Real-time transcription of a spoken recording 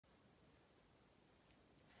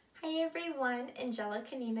Hey everyone,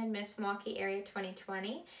 Angelica Neiman, Miss Milwaukee Area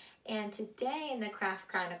 2020, and today in the Craft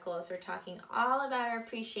Chronicles we're talking all about our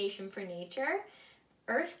appreciation for nature.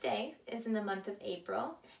 Earth Day is in the month of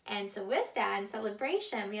April, and so with that in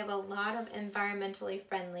celebration we have a lot of environmentally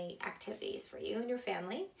friendly activities for you and your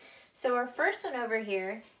family. So our first one over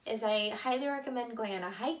here is I highly recommend going on a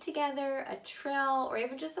hike together, a trail, or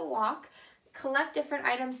even just a walk. Collect different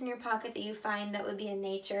items in your pocket that you find that would be in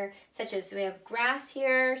nature, such as we have grass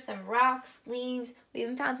here, some rocks, leaves. We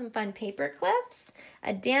even found some fun paper clips,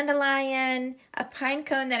 a dandelion, a pine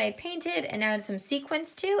cone that I painted and added some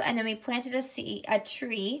sequins to, and then we planted a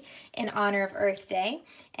tree in honor of Earth Day.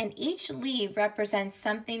 And each leaf represents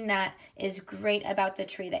something that is great about the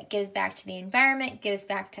tree, that gives back to the environment, gives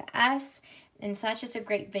back to us. And so that's just a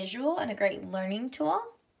great visual and a great learning tool.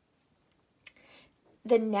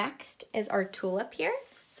 The next is our tulip here.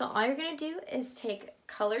 So all you're gonna do is take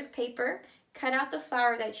colored paper, cut out the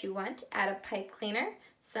flower that you want, add a pipe cleaner,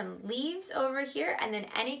 some leaves over here, and then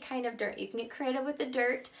any kind of dirt. You can get creative with the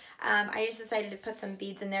dirt. I just decided to put some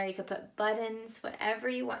beads in there. You could put buttons, whatever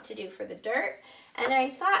you want to do for the dirt. And then I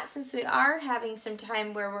thought, since we are having some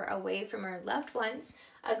time where we're away from our loved ones,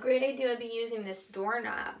 a great idea would be using this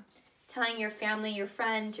doorknob, telling your family, your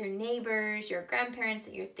friends, your neighbors, your grandparents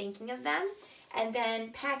that you're thinking of them, and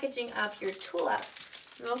then packaging up your tulip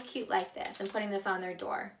real cute like this and putting this on their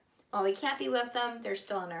door. While we can't be with them, they're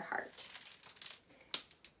still in our heart.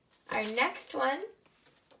 Our next one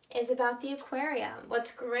is about the aquarium.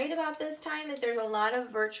 What's great about this time is there's a lot of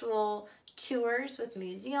virtual tours with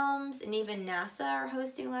museums, and even NASA are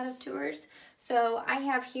hosting a lot of tours. So I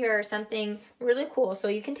have here something really cool. So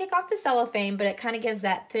you can take off the cellophane, but it kind of gives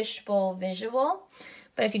that fishbowl visual.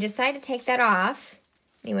 But if you decide to take that off,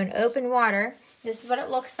 you in open water, this is what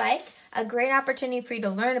it looks like. A great opportunity for you to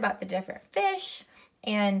learn about the different fish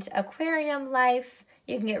and aquarium life.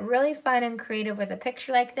 You can get really fun and creative with a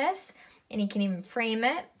picture like this, and you can even frame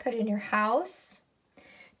it, put it in your house.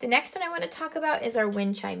 The next one I want to talk about is our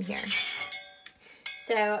wind chime here.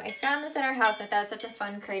 So I found this in our house. I thought it was such a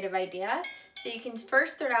fun, creative idea. So you can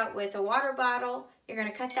first start out with a water bottle. You're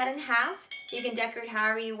going to cut that in half. You can decorate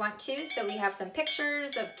however you want to. So we have some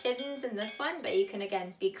pictures of kittens in this one, but you can,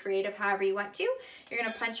 again, be creative however you want to. You're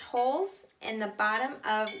going to punch holes in the bottom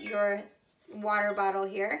of your water bottle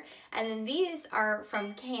here. And then these are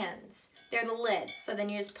from cans. They're the lids. So then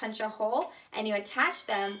you just punch a hole and you attach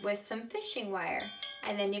them with some fishing wire.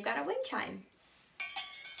 And then you've got a wind chime.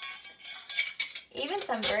 Even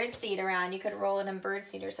some bird seed around. You could roll it in bird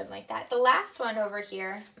seed or something like that. The last one over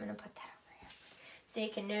here, I'm going to put that over here so you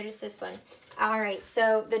can notice this one. All right,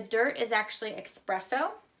 so the dirt is actually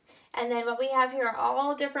espresso. And then what we have here are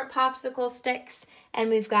all different popsicle sticks. And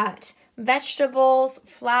we've got vegetables,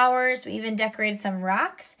 flowers. We even decorated some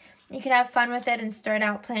rocks. You can have fun with it and start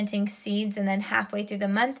out planting seeds. And then halfway through the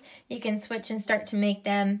month, you can switch and start to make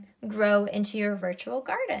them grow into your virtual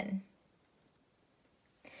garden.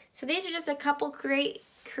 So these are just a couple great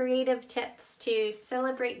creative tips to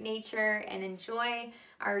celebrate nature and enjoy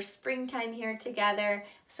our springtime here together.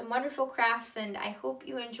 Some wonderful crafts, and I hope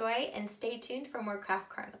you enjoy, and stay tuned for more Craft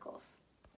Chronicles.